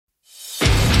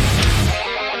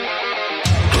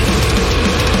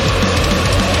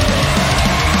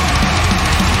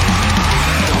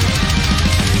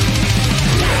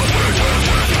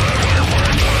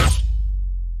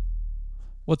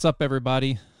What's up,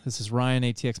 everybody? This is Ryan,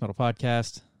 ATX Metal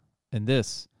Podcast, and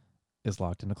this is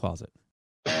Locked in the Closet.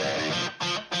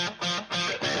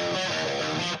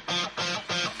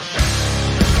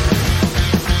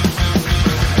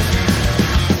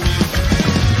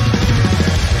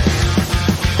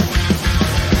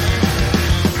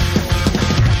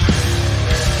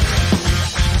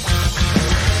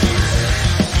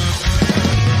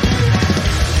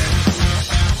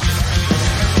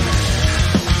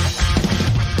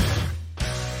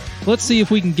 Let's see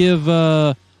if we can give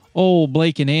old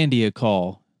Blake and Andy a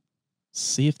call.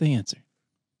 See if they answer.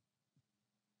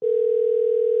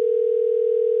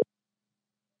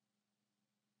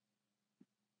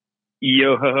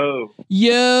 Yo ho ho.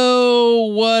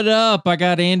 Yo, what up? I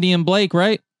got Andy and Blake,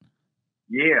 right?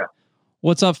 Yeah.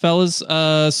 What's up, fellas?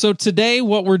 So today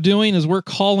what we're doing is we're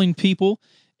calling people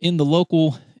in the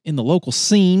local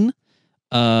scene.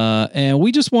 And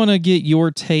we just want to get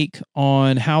your take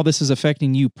on how this is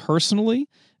affecting you personally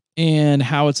and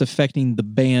how it's affecting the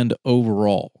band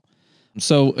overall.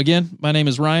 So again, my name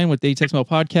is Ryan with the ATX Metal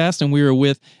Podcast, and we are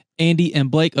with Andy and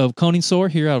Blake of Koningsore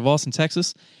here out of Austin,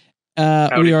 Texas. We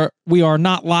are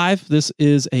not live. This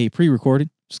is a pre-recorded.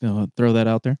 Just going to throw that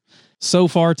out there. So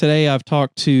far today, I've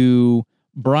talked to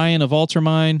Brian of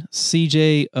Altermind,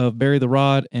 CJ of Bury the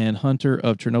Rod, and Hunter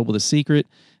of Chernobyl the Secret.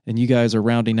 And you guys are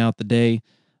rounding out the day.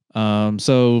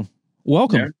 So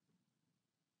welcome.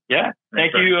 Yeah.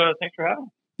 Thank you. Thanks for having me.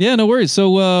 Yeah, no worries.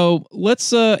 So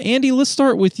let's Andy, let's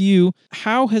start with you.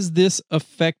 How has this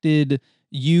affected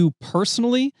you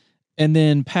personally? And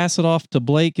then pass it off to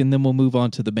Blake, and then we'll move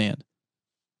on to the band.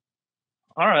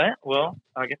 All right. Well,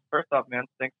 I guess first off, man,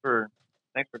 thanks for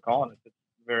calling us. It's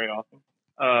very awesome.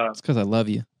 It's because I love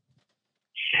you.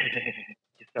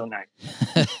 You're so nice.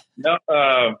 No,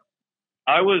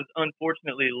 I was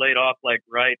unfortunately laid off like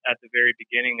right at the very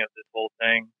beginning of this whole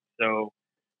thing. So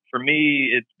for me,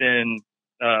 it's been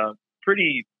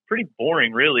pretty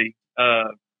boring, really.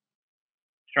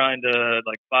 Trying to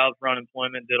like file for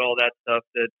unemployment, did all that stuff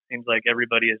that seems like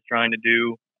everybody is trying to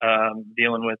do,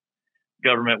 dealing with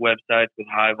government websites with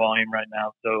high volume right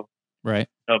now. So right.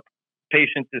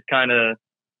 Patience is kind of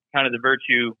the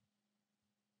virtue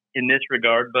in this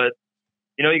regard, but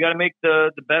you know, you got to make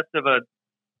the best of a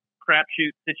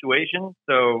crapshoot situation.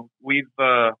 So we've,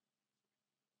 the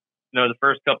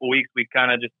first couple weeks we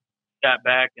kind of just sat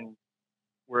back and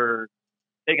we're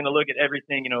taking a look at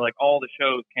everything, like all the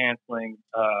shows canceling,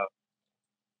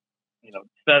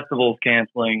 festivals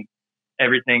canceling,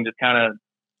 everything just kind of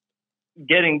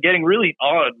getting really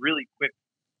odd, really quick.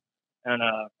 And,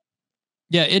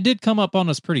 yeah, it did come up on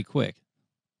us pretty quick.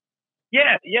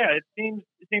 Yeah. It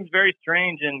seems very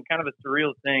strange and kind of a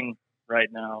surreal thing right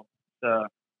now. It's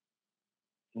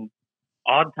an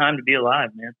odd time to be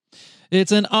alive, man.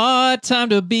 It's an odd time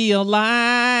to be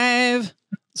alive.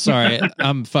 Sorry,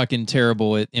 I'm fucking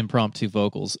terrible at impromptu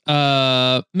vocals.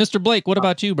 Mr. Blake, what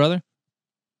about you, brother?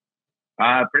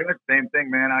 Pretty much the same thing,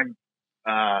 man.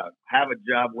 I have a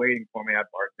job waiting for me at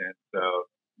bartend, so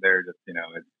they're just, it's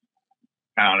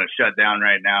kind of on a shutdown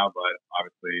right now, but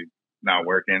obviously not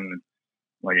working.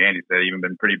 Like Andy said, even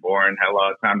been pretty boring. Had a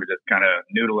lot of time to just kind of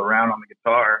noodle around on the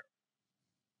guitar,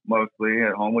 mostly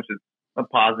at home, which is a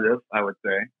positive, I would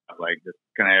say. Like just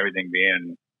kind of everything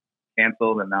being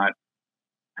canceled and not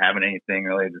having anything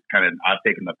really, just kind of I've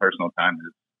taken the personal time to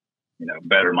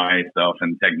better myself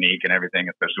and technique and everything,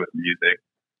 especially with music.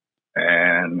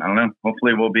 And I don't know,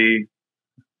 hopefully we'll be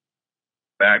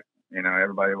back,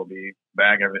 everybody will be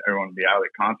back, everyone will be out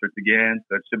at concerts again,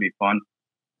 so it should be fun.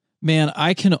 Man,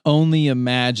 I can only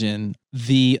imagine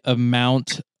the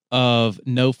amount of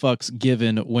no fucks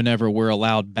given whenever we're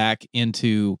allowed back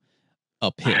into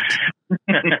a pit.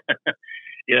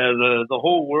 Yeah, the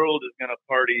whole world is going to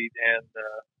party, and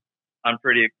I'm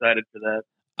pretty excited for that.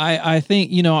 I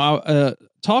think,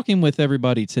 talking with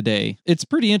everybody today, it's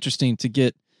pretty interesting to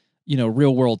get,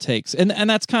 real world takes. And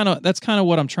that's kind of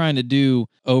what I'm trying to do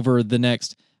over the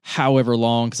next however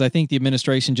long, because I think the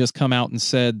administration just come out and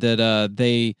said that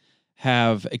they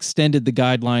have extended the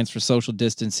guidelines for social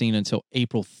distancing until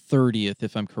April 30th,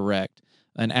 if I'm correct.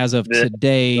 And as of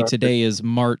today is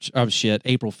April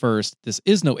 1st. This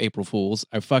is no April Fool's.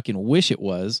 I fucking wish it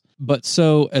was. But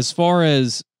so as far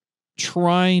as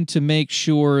trying to make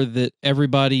sure that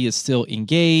everybody is still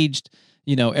engaged,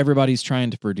 everybody's trying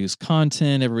to produce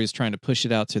content, everybody's trying to push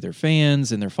it out to their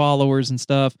fans and their followers and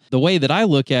stuff. The way that I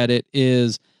look at it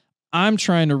is I'm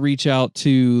trying to reach out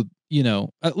to,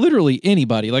 literally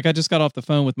anybody. Like I just got off the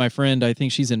phone with my friend. I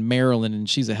think she's in Maryland and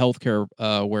she's a healthcare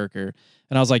worker.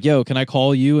 And I was like, yo, can I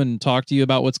call you and talk to you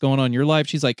about what's going on in your life?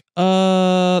 She's like,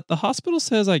 the hospital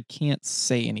says I can't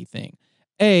say anything.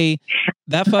 A,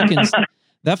 that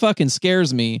fucking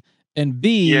scares me, and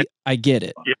B, Yeah. I get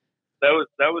it. Yeah. That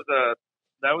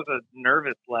was a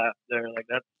nervous laugh there. Like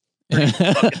that's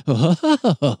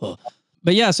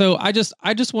But yeah, so I just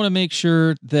want to make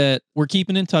sure that we're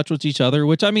keeping in touch with each other,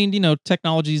 which, I mean,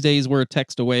 technology these days, we're a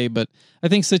text away, but I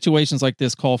think situations like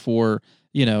this call for,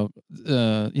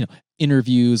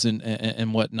 interviews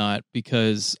and whatnot,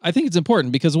 because I think it's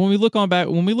important, because when we look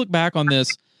back on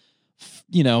this,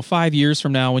 5 years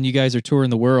from now, when you guys are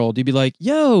touring the world, you'd be like,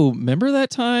 yo, remember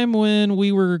that time when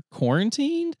we were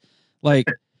quarantined? Like,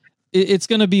 it's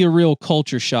going to be a real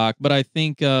culture shock. But I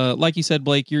think, like you said,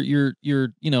 Blake, you're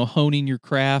honing your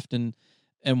craft and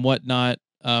whatnot,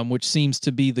 which seems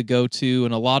to be the go-to,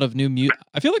 and a lot of new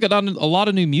I feel like a lot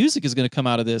of new music is going to come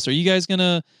out of this. Are you guys going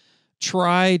to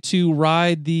try to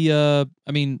ride the,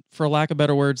 for lack of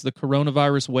better words, the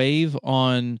coronavirus wave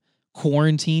on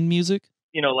quarantine music?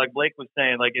 Like Blake was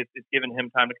saying, like it's given him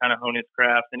time to kind of hone his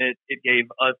craft, and it gave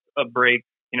us a break,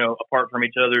 apart from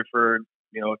each other for,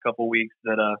 a couple weeks,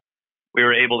 that we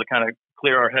were able to kind of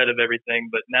clear our head of everything.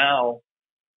 But now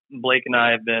Blake and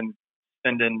I have been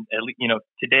spending at least,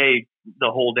 today,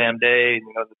 the whole damn day.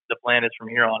 The plan is from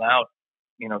here on out,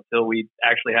 till we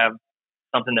actually have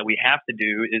something that we have to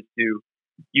do, is to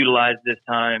utilize this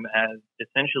time as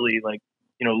essentially like,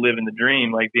 living the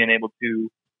dream, like being able to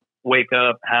wake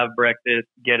up, have breakfast,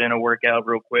 get in a workout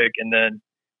real quick, and then,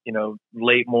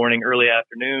 late morning, early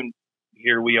afternoon,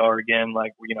 here we are again,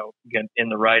 like, again, in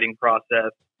the writing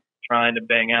process, trying to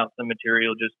bang out some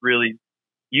material, just really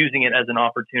using it as an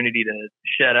opportunity to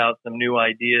shed out some new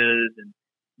ideas and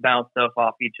bounce stuff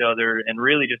off each other, and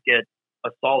really just get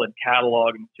a solid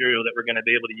catalog of material that we're going to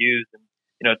be able to use. And,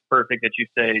 it's perfect that you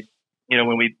say,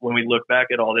 when we look back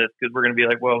at all this, because we're going to be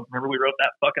like, well, remember we wrote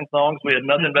that fucking song, so we had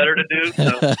nothing better to do.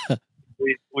 So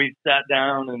we sat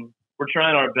down, and we're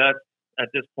trying our best at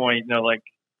this point, like,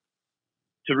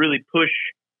 to really push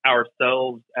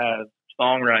ourselves as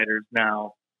songwriters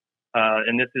now.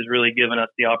 And this has really given us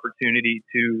the opportunity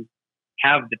to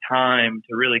have the time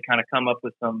to really kind of come up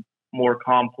with some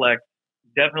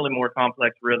definitely more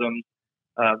complex rhythms.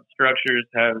 Structures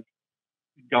have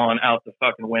gone out the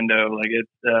fucking window. Like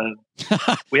it's,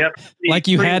 we have like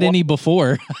you had any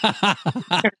before.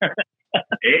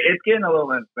 It's getting a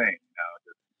little insane.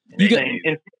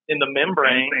 In the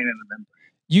membrane.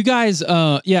 You guys,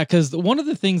 because one of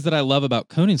the things that I love about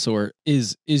Koningsort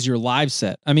is your live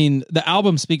set. I mean, the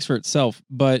album speaks for itself,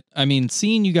 but I mean,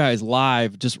 seeing you guys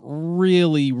live just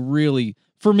really, really,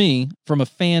 for me, from a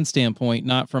fan standpoint,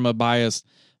 not from a biased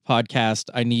podcast,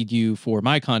 I need you for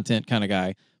my content kind of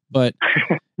guy, but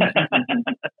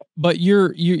but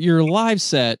your live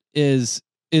set is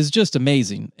just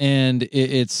amazing, and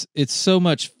it's so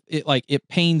much. It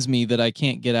pains me that I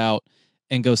can't get out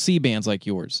and go see bands like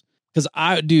yours. Because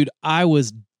I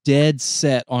was dead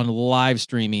set on live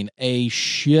streaming a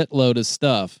shitload of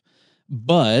stuff,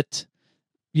 but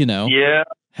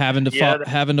having to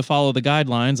follow the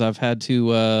guidelines, I've had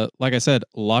to, like I said,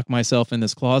 lock myself in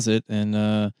this closet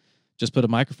and just put a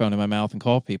microphone in my mouth and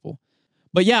call people.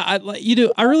 But yeah, I'd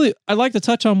like to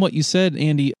touch on what you said,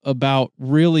 Andy, about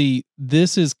really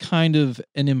this is kind of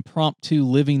an impromptu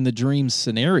living the dream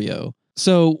scenario.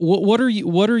 So what are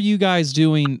you guys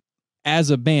doing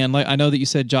as a band? Like, I know that you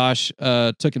said Josh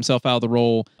took himself out of the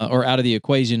role or out of the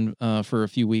equation for a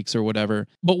few weeks or whatever.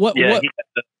 But what?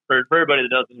 For everybody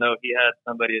that doesn't know, he had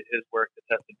somebody at his work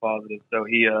that tested positive, so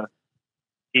he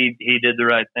did the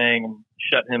right thing and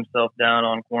shut himself down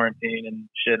on quarantine and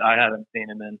shit. I haven't seen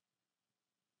him in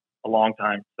a long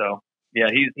time, so yeah,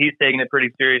 he's taking it pretty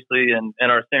seriously. And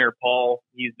our singer Paul,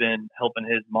 he's been helping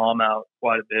his mom out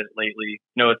quite a bit lately.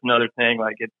 It's another thing,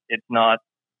 like it's not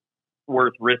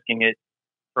worth risking it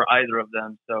for either of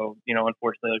them. So,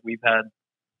 unfortunately, like, we've had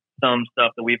some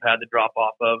stuff that we've had to drop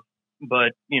off of,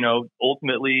 but,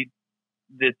 ultimately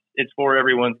it's for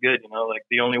everyone's good. Like,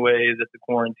 the only way is if the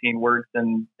quarantine works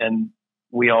and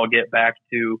we all get back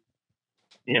to,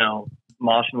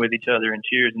 moshing with each other and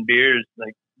cheers and beers.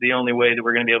 Like, the only way that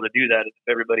we're going to be able to do that is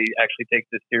if everybody actually takes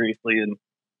this seriously and,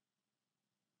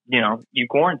 you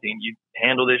quarantine, you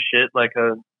handle this shit like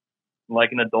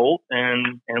an adult,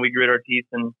 and we grit our teeth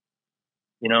and,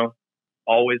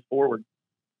 always forward.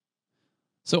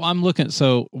 So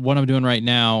what I'm doing right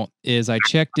now is I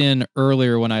checked in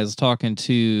earlier when I was talking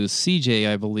to CJ,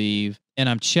 I believe, and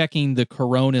I'm checking the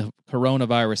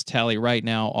coronavirus tally right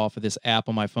now off of this app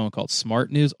on my phone called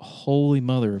Smart News. Holy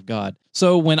mother of God.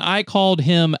 So when I called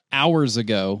him hours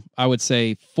ago, I would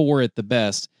say 4 at the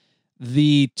best,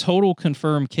 the total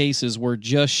confirmed cases were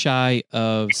just shy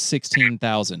of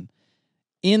 16,000.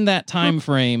 In that time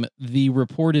frame, the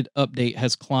reported update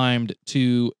has climbed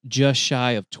to just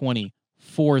shy of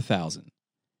 24,000.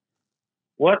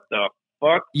 What the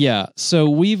fuck? Yeah, so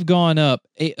we've gone up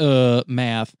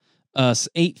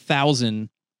 8,000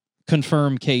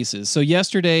 confirmed cases. So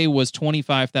yesterday was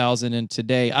 25,000, and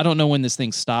today, I don't know when this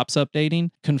thing stops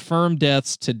updating. Confirmed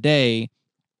deaths today,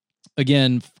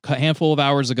 again, a handful of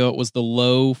hours ago, it was the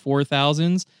low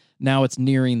 4,000s. Now it's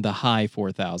nearing the high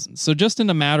 4,000s. So just in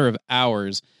a matter of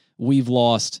hours, we've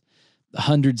lost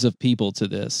hundreds of people to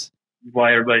this.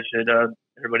 Why everybody's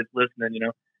listening,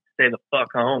 stay the fuck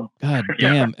home. God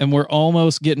damn. And we're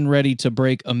almost getting ready to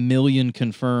break 1 million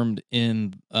confirmed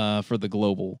in for the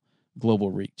global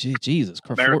reach. Jesus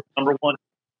Christ. Number one.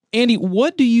 Andy,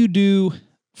 what do you do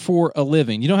for a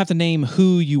living? You don't have to name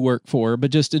who you work for, but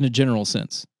just in a general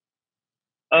sense.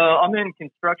 I'm in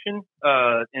construction,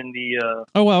 in the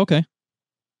oh wow, okay.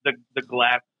 The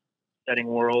glass setting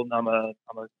world. I'm a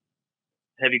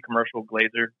heavy commercial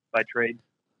glazer by trade.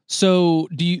 So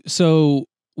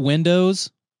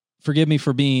windows? Forgive me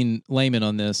for being layman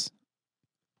on this.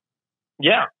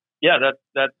 Yeah,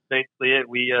 that's basically it.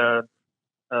 We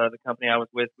the company I was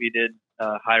with, we did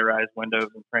high rise windows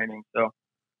and framing.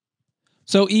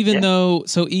 So even though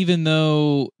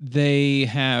they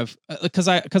have, because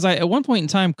I at one point in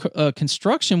time,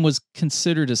 construction was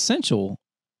considered essential,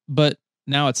 but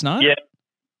now it's not. Yeah.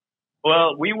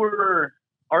 Well,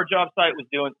 our job site was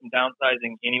doing some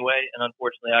downsizing anyway, and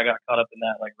unfortunately, I got caught up in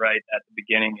that right at the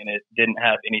beginning, and it didn't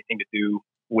have anything to do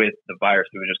with the virus.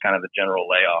 It was just kind of a general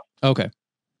layoff. Okay.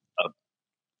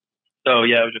 So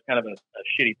yeah, it was just kind of a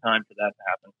shitty time for that to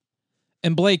happen.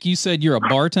 And Blake, you said you're a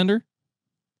bartender?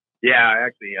 Yeah, I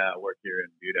actually work here in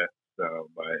Buda,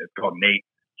 but it's called Nate.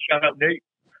 Shout out Nate.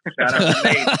 Shout out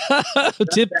Nate.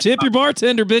 tip your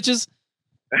bartender, bitches.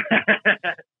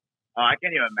 I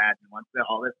can't even imagine once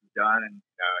all this is done, and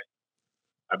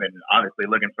I've been obviously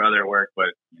looking for other work, but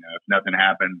if nothing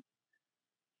happens,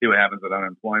 see what happens with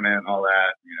unemployment, all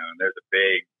that. And there's a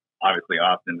big, obviously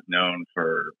Austin's known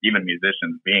for even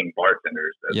musicians being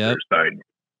bartenders as their side,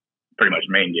 pretty much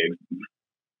main gigs.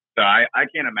 So I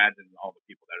can't imagine all the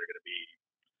people that are going to be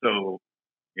so,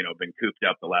 been cooped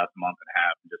up the last month and a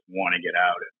half and just want to get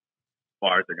out. And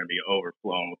bars are going to be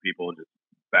overflowing with people just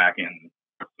back in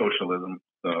socialism.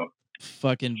 So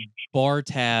fucking bar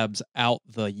tabs out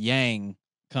the yang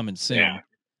coming soon. Yeah.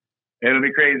 It'll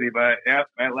be crazy, but yeah,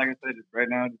 like I said, just right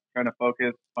now, just trying to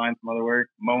focus, find some other work,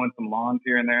 mowing some lawns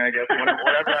here and there, I guess,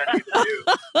 whatever I need to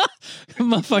do.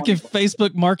 My fucking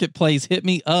Facebook Marketplace, hit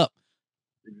me up.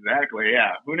 Exactly,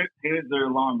 yeah. Who needs their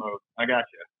lawn mowed? I got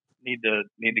you. Need to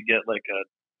get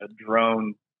a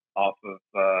drone off of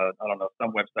I don't know,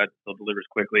 some website that still delivers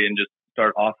quickly, and just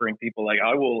start offering people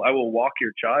I will walk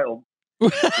your child.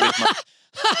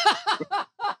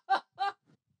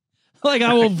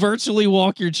 I will virtually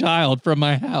walk your child from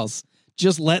my house.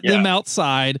 Just let them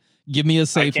outside. Give me a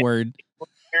safe word.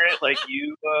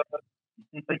 You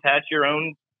attach your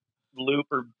own loop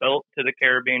or belt to the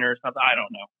carabiner or something. I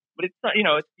don't know, but it's not, you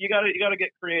gotta get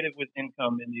creative with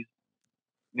income in these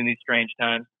strange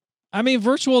times. I mean,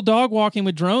 virtual dog walking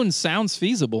with drones sounds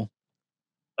feasible.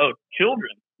 Oh,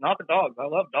 children, not the dogs. I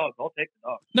love dogs. I'll take the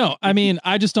dogs. No, I mean,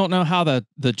 I just don't know how the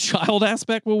child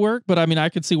aspect will work, but I mean, I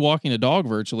could see walking a dog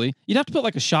virtually. You'd have to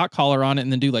put a shock collar on it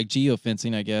and then do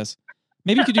geofencing, I guess.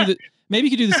 Maybe you could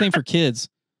do the same for kids.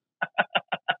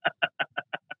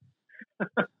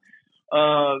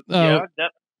 I'm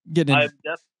definitely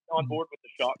on in board with the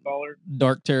shock collar.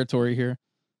 Dark territory here.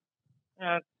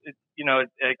 I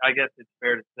guess it's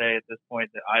fair to say at this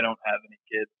point that I don't have any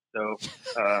kids, so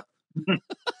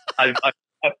I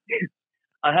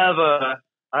have a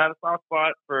soft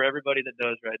spot for everybody that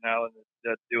does right now, and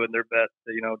that's doing their best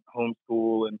to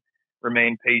homeschool and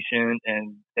remain patient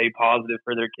and stay positive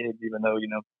for their kids, even though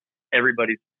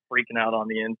everybody's freaking out on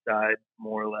the inside,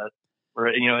 more or less. Or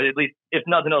at least if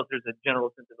nothing else, there's a general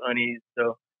sense of unease.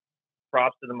 So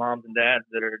props to the moms and dads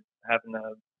that are having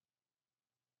to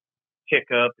kick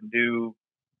up and do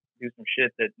some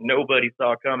shit that nobody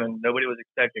saw coming, nobody was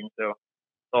expecting. So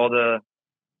all the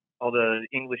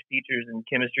English teachers and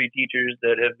chemistry teachers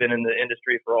that have been in the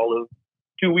industry for all of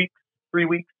 2 weeks, 3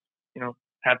 weeks,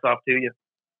 hats off to you.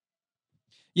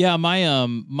 Yeah,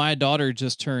 my daughter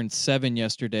just turned 7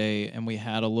 yesterday, and we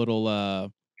had a little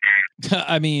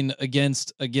I mean,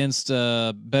 against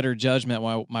better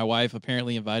judgment, my wife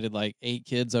apparently invited 8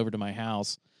 kids over to my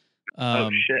house. Oh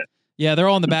shit. Yeah, they're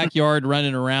all in the backyard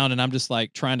running around, and I'm just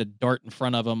trying to dart in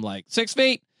front of them 6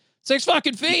 feet, 6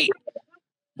 fucking feet.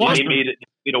 You need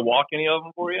me to walk any of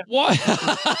them for you? What?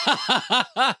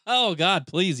 Oh God,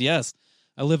 please, yes.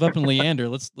 I live up in Leander.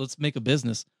 Let's make a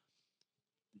business.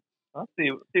 I'll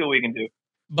see what we can do.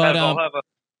 But I'll have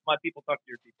my people talk to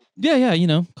your people.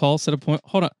 Yeah, call, set a point.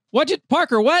 Hold on.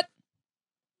 Parker, what?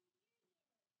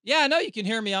 Yeah, I know you can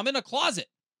hear me. I'm in a closet.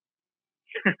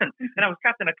 And I was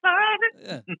trapped in a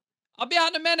closet. Yeah. I'll be out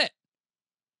in a minute.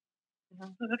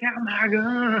 Look out, my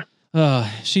God.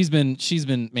 She's been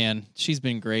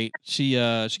great. She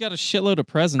got a shitload of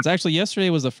presents. Actually, yesterday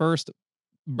was the first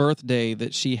birthday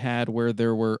that she had where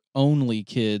there were only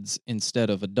kids instead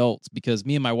of adults, because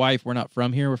me and my wife, we're not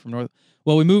from here. We're from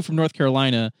we moved from North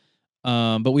Carolina,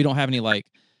 but we don't have any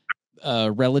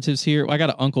relatives here. I got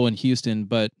an uncle in Houston,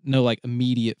 but no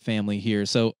immediate family here.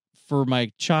 So for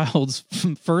my child's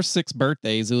first 6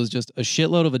 birthdays, it was just a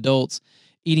shitload of adults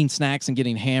eating snacks and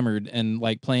getting hammered and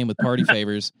playing with party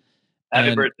favors.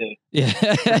 Happy birthday.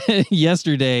 Yeah.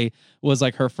 Yesterday was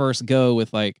her first go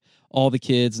with all the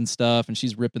kids and stuff, and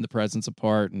she's ripping the presents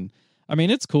apart. And I mean,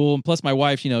 it's cool. And plus my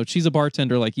wife, she's a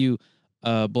bartender like you,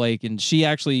 Blake, and she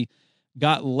actually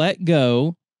got let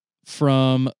go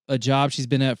from a job she's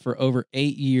been at for over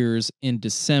 8 years in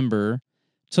December,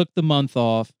 took the month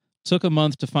off, took a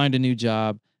month to find a new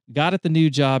job, got at the new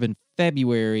job in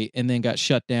February, and then got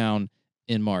shut down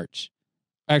in March.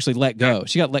 Actually let go.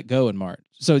 She got let go in March.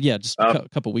 So yeah, just a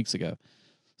couple weeks ago.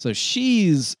 So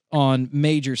she's on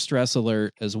major stress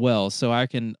alert as well. So I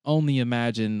can only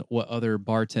imagine what other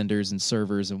bartenders and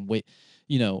servers and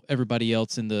everybody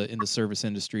else in the service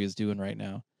industry is doing right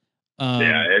now.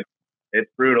 It's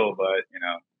brutal, but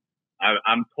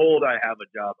I'm told I have a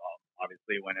job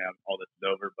obviously when all this is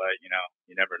over, but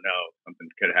you never know, something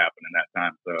could happen in that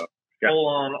time. So full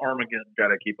on Armageddon. Got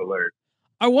to keep alert.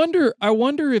 I wonder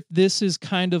if this is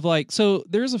kind of so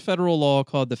there's a federal law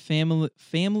called the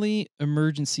Family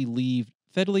Emergency Leave,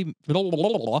 Family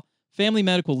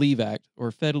Medical Leave Act,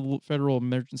 or Federal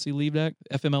Emergency Leave Act,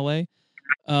 FMLA.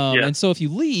 And so if you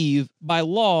leave, by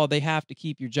law, they have to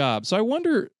keep your job. So I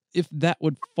wonder if that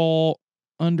would fall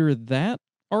under that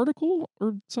article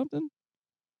or something.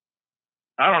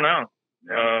 I don't know.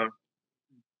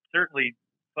 Certainly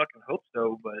fucking hope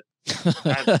so, but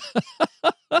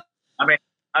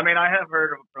I mean, I have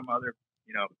heard from other,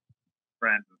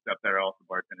 friends and stuff that are also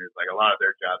bartenders. A lot of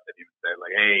their jobs have even said,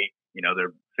 hey,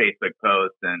 their Facebook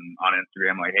posts and on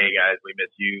Instagram, hey guys, we miss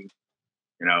you.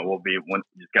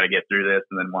 Just got to get through this,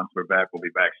 and then once we're back, we'll be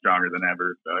back stronger than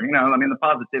ever. So, the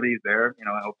positivity is there.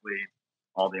 Hopefully,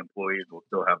 all the employees will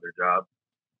still have their jobs.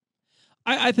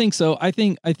 I think so. I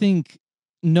think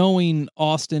knowing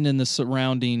Austin and the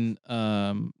surrounding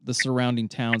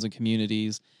towns and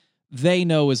communities, they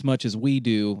know as much as we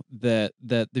do that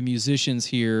the musicians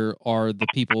here are the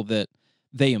people that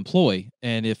they employ.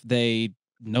 And if they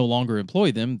no longer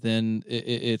employ them, then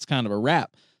it's kind of a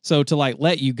wrap. So to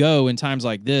let you go in times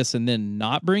like this and then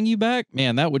not bring you back,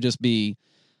 man, that would just be,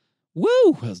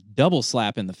 a double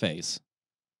slap in the face.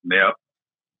 Yep.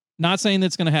 Not saying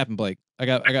that's going to happen, Blake. I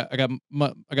got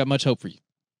much hope for you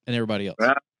and everybody else.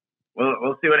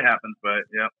 We'll see what happens, but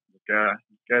yeah,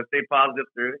 gotta stay positive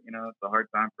through it. It's a hard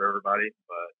time for everybody,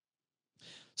 but.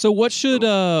 So what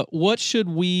should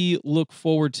we look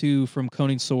forward to from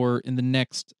Koningsohr in the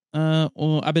next?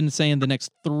 I've been saying the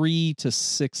next 3 to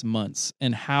 6 months,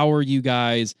 and how are you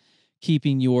guys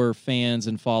keeping your fans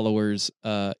and followers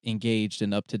engaged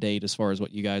and up to date as far as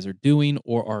what you guys are doing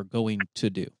or are going to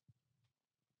do?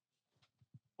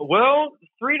 Well,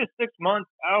 3 to 6 months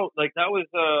out, that was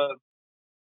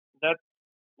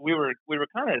we were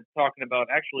kind of talking about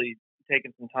actually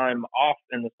taking some time off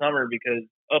in the summer, because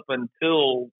up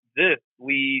until this,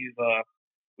 we've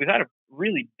had a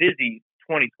really busy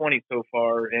 2020 so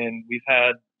far, and we've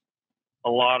had a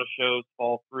lot of shows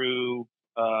fall through,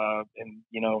 and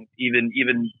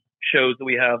even shows that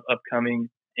we have upcoming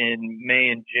in May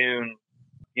and June,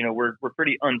 we're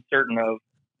pretty uncertain of.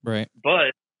 Right.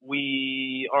 But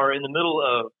we are in the middle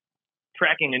of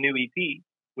tracking a new EP,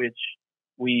 which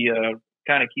we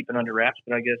kind of keeping under wraps,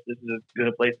 but I guess this is as good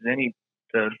a place as any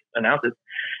to announce it.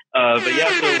 But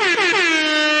yeah,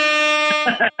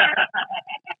 so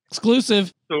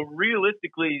exclusive. So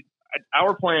realistically,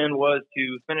 our plan was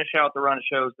to finish out the run of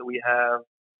shows that we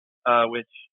have, which,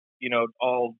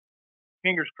 all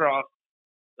fingers crossed,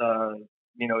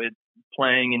 it's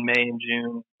playing in May and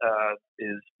June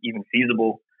is even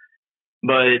feasible.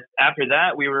 But after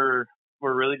that, we're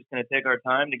really just going to take our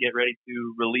time to get ready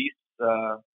to release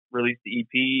the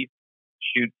EP,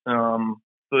 shoot some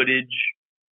footage,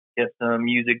 get some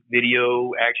music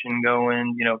video action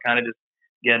going, kind of just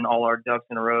getting all our ducks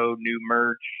in a row, new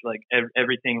merch,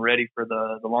 everything ready for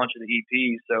the launch of the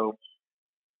EP. So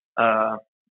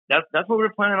that's what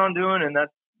we're planning on doing, and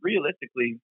that's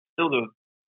realistically still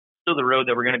the road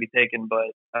that we're going to be taking.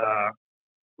 But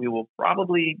we will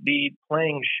probably be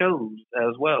playing shows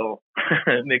as well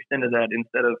mixed into that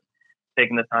instead of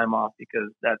taking the time off,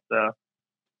 because that's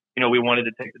we wanted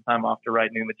to take the time off to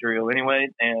write new material anyway,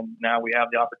 and now we have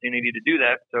the opportunity to do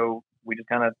that. So we just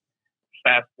kind of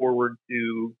fast forward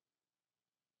to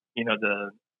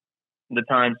the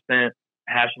time spent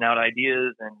hashing out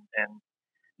ideas and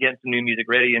getting some new music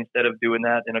ready. Instead of doing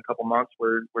that in a couple months,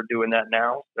 we're doing that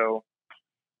now. So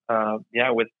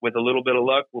with a little bit of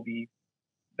luck, we'll be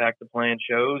back to playing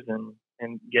shows and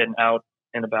getting out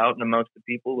and about and amongst the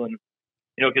people. And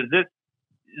because this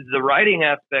the writing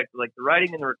aspect, like the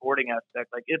writing and the recording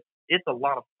aspect, like it's a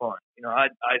lot of fun. I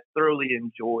thoroughly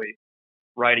enjoy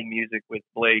writing music with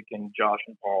Blake and Josh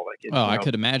and Paul. Like I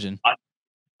could imagine.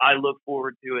 I look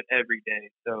forward to it every day.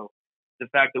 So the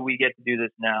fact that we get to do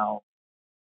this now,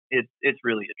 it's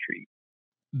really a treat.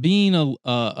 Being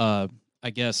I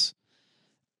guess,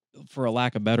 for a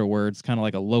lack of better words, kind of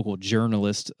like a local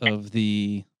journalist of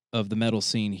the metal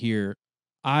scene here.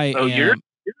 You're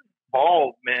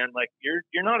involved, man. Like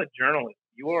you're not a journalist.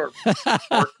 You are.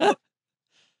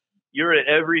 You're at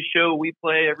every show we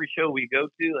play, every show we go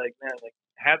to. Like, man, like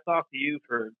hats off to you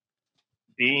for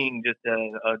being just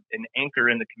an anchor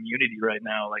in the community right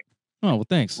now. Like, oh well,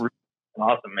 thanks.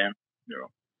 Awesome, man.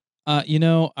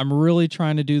 I'm really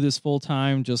trying to do this full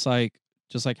time, just like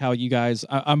how you guys.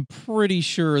 I'm pretty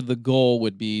sure the goal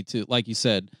would be to, like you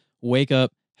said, wake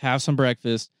up, have some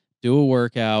breakfast, do a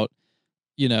workout,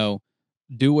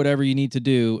 do whatever you need to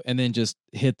do, and then just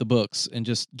hit the books and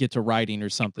just get to writing or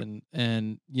something.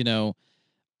 And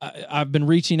I've been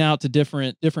reaching out to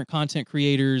different content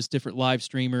creators, different live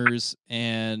streamers,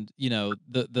 and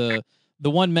the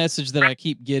one message that I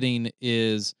keep getting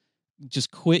is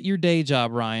just quit your day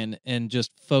job, Ryan, and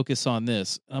just focus on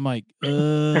this. I'm like,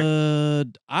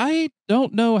 I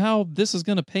don't know how this is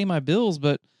going to pay my bills,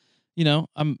 but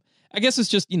I guess it's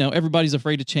just, everybody's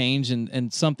afraid to change,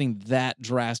 and something that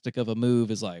drastic of a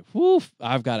move is like, whoo,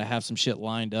 I've got to have some shit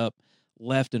lined up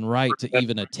left and right to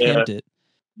even attempt it.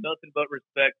 Nothing but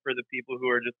respect for the people who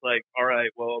are just like, all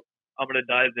right, well, I'm going to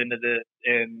dive into this,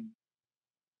 and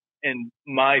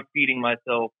my feeding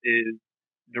myself is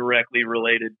directly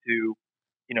related to,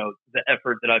 the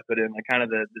effort that I put in, like kind of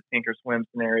the sink or swim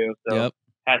scenario. So yep.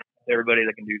 Hats off to everybody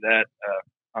that can do that.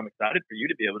 I'm excited for you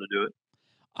to be able to do it.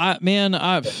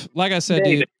 Like I said,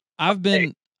 dude, I've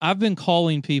been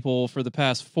calling people for the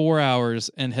past 4 hours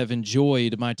and have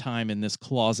enjoyed my time in this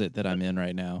closet that I'm in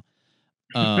right now.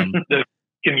 The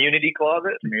community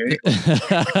closet.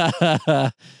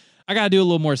 I got to do a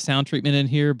little more sound treatment in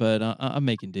here, but I'm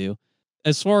making do.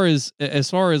 As far as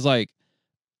like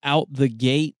out the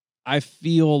gate, I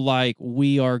feel like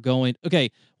we are going. Okay,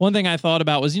 one thing I thought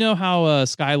about was, how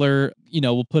Skylar,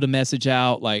 will put a message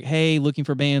out like, "Hey, looking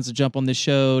for bands to jump on this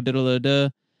show." Da da da.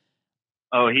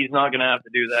 Oh, he's not gonna have to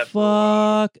do that.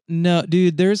 Fuck no,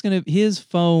 dude. His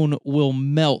phone will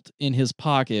melt in his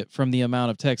pocket from the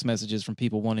amount of text messages from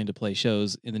people wanting to play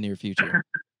shows in the near future.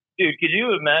 Dude, could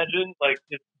you imagine like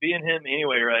just being him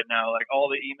anyway right now? Like all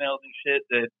the emails and shit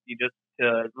that you just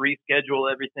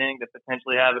reschedule everything to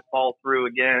potentially have it fall through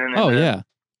again. Oh yeah.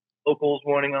 Locals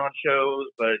wanting on shows,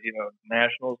 but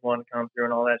nationals want to come through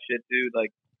and all that shit, dude.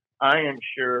 Like I am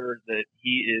sure that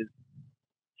he is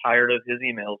tired of his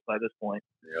emails by this point.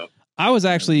 Yeah. I was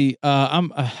actually,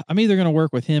 I'm either going to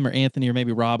work with him or Anthony or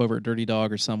maybe Rob over at Dirty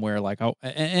Dog or somewhere.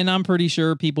 And I'm pretty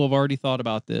sure people have already thought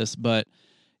about this, but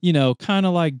kind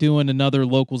of like doing another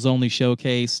locals only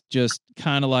showcase, just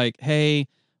kind of like, hey,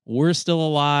 we're still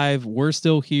alive, we're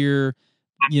still here.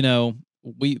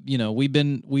 We've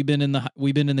been in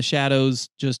the shadows,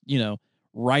 just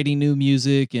writing new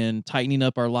music and tightening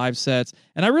up our live sets.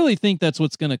 And I really think that's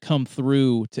what's going to come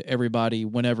through to everybody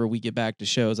whenever we get back to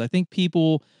shows. I think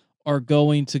people are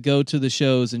going to go to the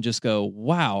shows and just go,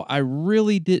 wow, I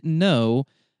really didn't know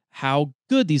how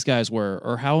good these guys were,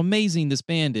 or how amazing this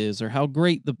band is, or how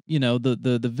great the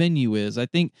venue is. I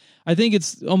think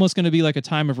it's almost going to be like a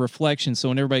time of reflection. So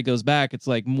when everybody goes back, it's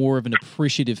like more of an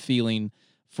appreciative feeling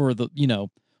for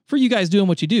for you guys doing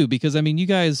what you do, because I mean, you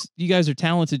guys are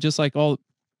talented just like all,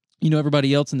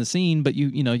 everybody else in the scene, but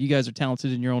you guys are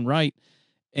talented in your own right.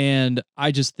 And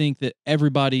I just think that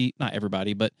not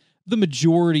everybody, but the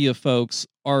majority of folks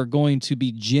are going to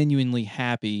be genuinely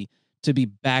happy to be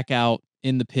back out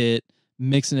in the pit,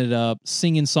 mixing it up,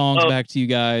 singing songs back to you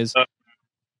guys.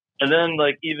 And then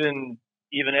like even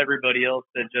everybody else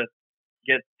that just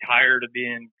gets tired of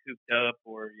being cooped up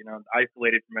or,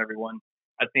 isolated from everyone.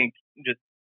 I think just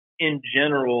in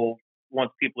general,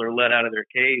 once people are let out of their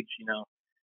cage,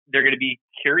 they're going to be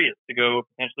curious to go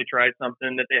potentially try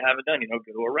something that they haven't done, go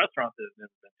to a restaurant that they've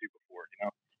never been to before,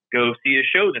 go see a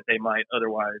show that they might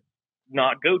otherwise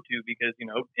not go to, because, you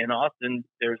know, in Austin,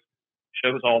 there's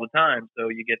shows all the time. So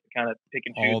you get to kind of pick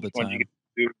and choose which ones you get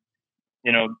to do.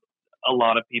 You know, a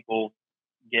lot of people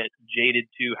get jaded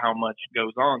to how much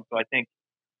goes on. So I think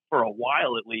for a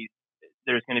while, at least,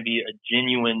 there's going to be a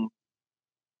genuine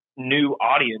new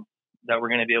audience that we're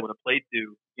going to be able to play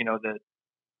to, you know,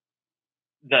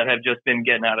 that have just been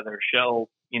getting out of their shell,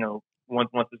 you know, once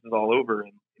this is all over,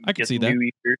 and I can see that.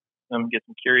 New ears, get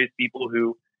some curious people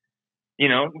who, you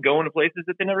know, go into places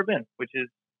that they've never been, which is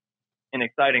an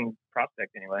exciting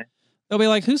prospect anyway. They'll be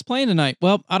like, "Who's playing tonight?"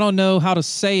 Well, I don't know how to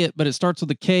say it, but it starts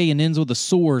with a K and ends with a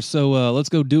soar. So let's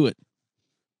go do it.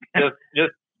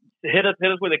 Just hit us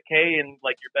with a K and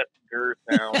like your best grr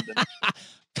sound. And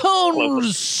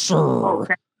Connoisseur.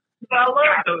 Okay. I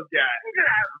love those guys.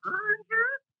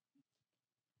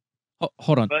 Oh,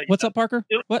 hold on. But, What's up, Parker?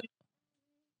 What?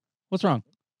 What's wrong?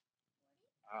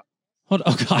 Hold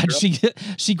on. Oh God,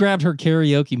 she grabbed her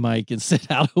karaoke mic and said,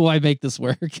 "How do I make this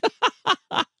work?"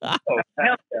 Oh,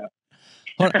 hell yeah.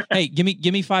 Hold on. Hey, give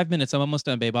me 5 minutes. I'm almost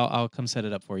done, babe. I'll come set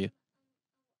it up for you.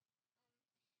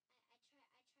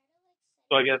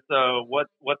 So I guess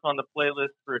what's on the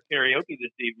playlist for karaoke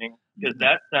this evening? Because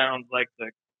that sounds like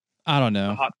I don't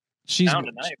know. hot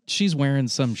tonight. She's wearing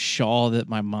some shawl that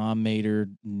my mom made her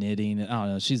knitting. I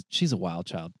don't know. She's a wild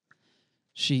child.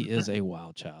 She is a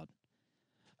wild child.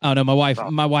 I don't know.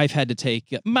 My wife had to take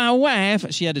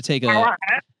she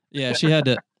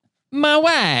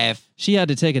had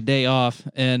to take a day off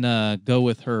and go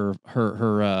with her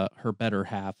better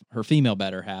half, her female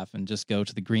better half, and just go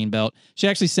to the Greenbelt. She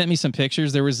actually sent me some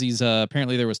pictures. There was these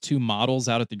apparently there was 2 models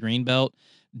out at the Greenbelt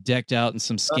decked out in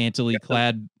some scantily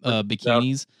clad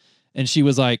bikinis, and she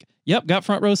was like, "Yep, got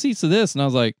front row seats to this." And I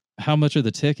was like, "How much are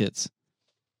the tickets?"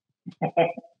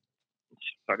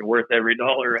 Fucking worth every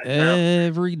dollar right now.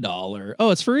 Every dollar. Oh,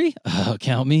 it's free? Oh,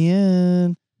 count me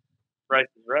in. Price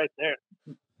is right there.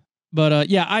 But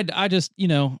yeah, I just, you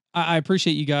know, I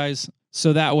appreciate you guys.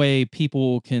 So that way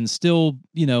people can still,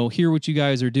 you know, hear what you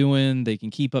guys are doing. They can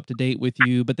keep up to date with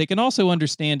you, but they can also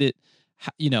understand it,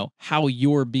 you know, how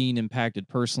you're being impacted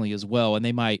personally as well. And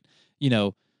they might, you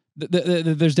know,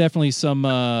 there's definitely some,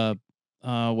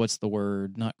 what's the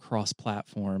word? Not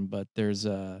cross-platform, but there's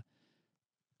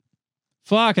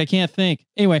I can't think.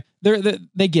 Anyway,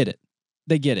 they get it.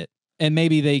 They get it. And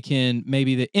maybe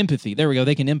the empathy. There we go.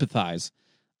 They can empathize.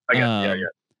 Yeah.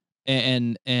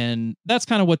 And that's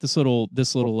kind of what this little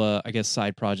I guess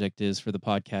side project is for the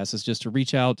podcast, is just to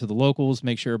reach out to the locals,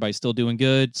 make sure everybody's still doing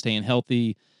good, staying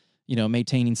healthy, you know,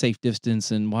 maintaining safe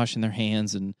distance and washing their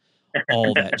hands and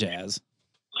all that jazz.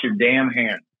 It's your damn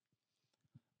hand.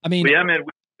 I mean, well, yeah, man,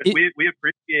 we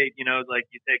appreciate, you know, like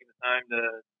you taking the time to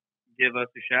give us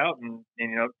a shout and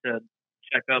you know, to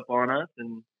check up on us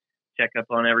and check up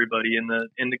on everybody in the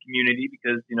community,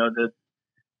 because, you know, the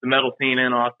metal scene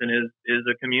in Austin is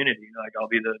a community. Like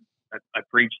I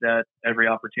preach that every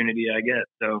opportunity I get.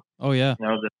 So, oh yeah, you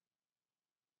know,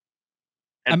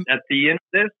 at the end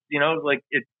of this, you know, like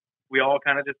we all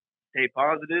kind of just stay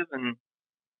positive and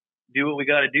do what we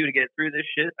got to do to get through this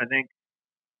shit. I think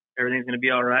everything's going to be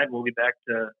all right. We'll be back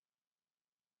to,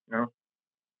 you know,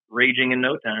 raging in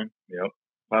no time. Yep.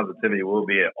 Positivity will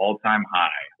be at all-time high.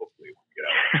 Hopefully.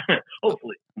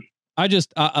 Hopefully.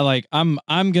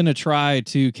 I'm going to try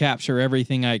to capture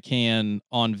everything I can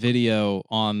on video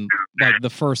on like the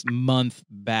first month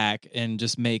back and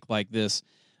just make like this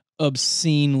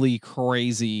obscenely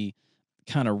crazy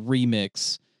kind of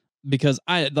remix, because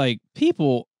I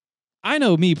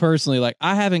know me personally, like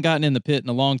I haven't gotten in the pit in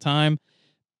a long time,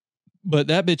 but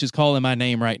that bitch is calling my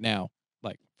name right now.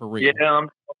 Like for real. Yeah, I'm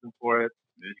looking for it.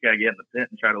 You just got to get in the pit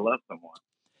and try to love someone.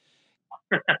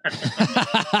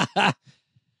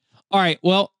 All right.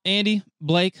 Well, Andy,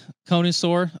 Blake,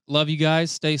 Connoisseur, love you guys.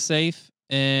 Stay safe.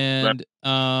 And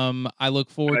I look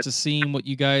forward to seeing what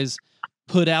you guys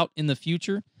put out in the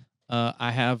future.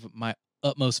 I have my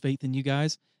utmost faith in you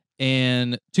guys.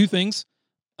 And 2 things.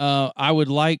 I would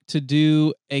like to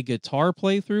do a guitar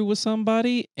playthrough with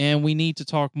somebody, and we need to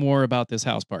talk more about this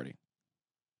house party.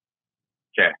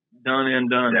 Okay. Done and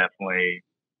done. Definitely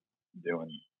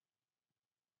doing.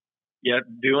 Yeah,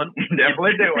 doing.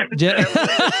 Definitely doing.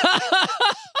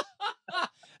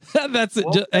 That's it.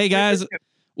 Hey, guys,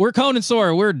 we're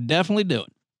Connoisseur. We're definitely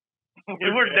doing.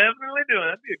 We're definitely doing.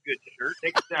 That'd be a good shirt.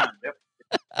 Take it down.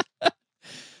 Yep.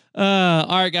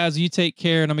 All right, guys, you take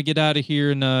care, and I'm going to get out of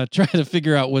here and try to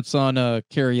figure out what's on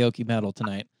Karaoke Metal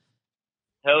tonight.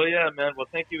 Hell yeah, man. Well,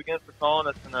 thank you again for calling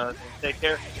us, and take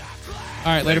care.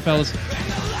 All right, later, fellas.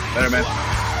 Later, man.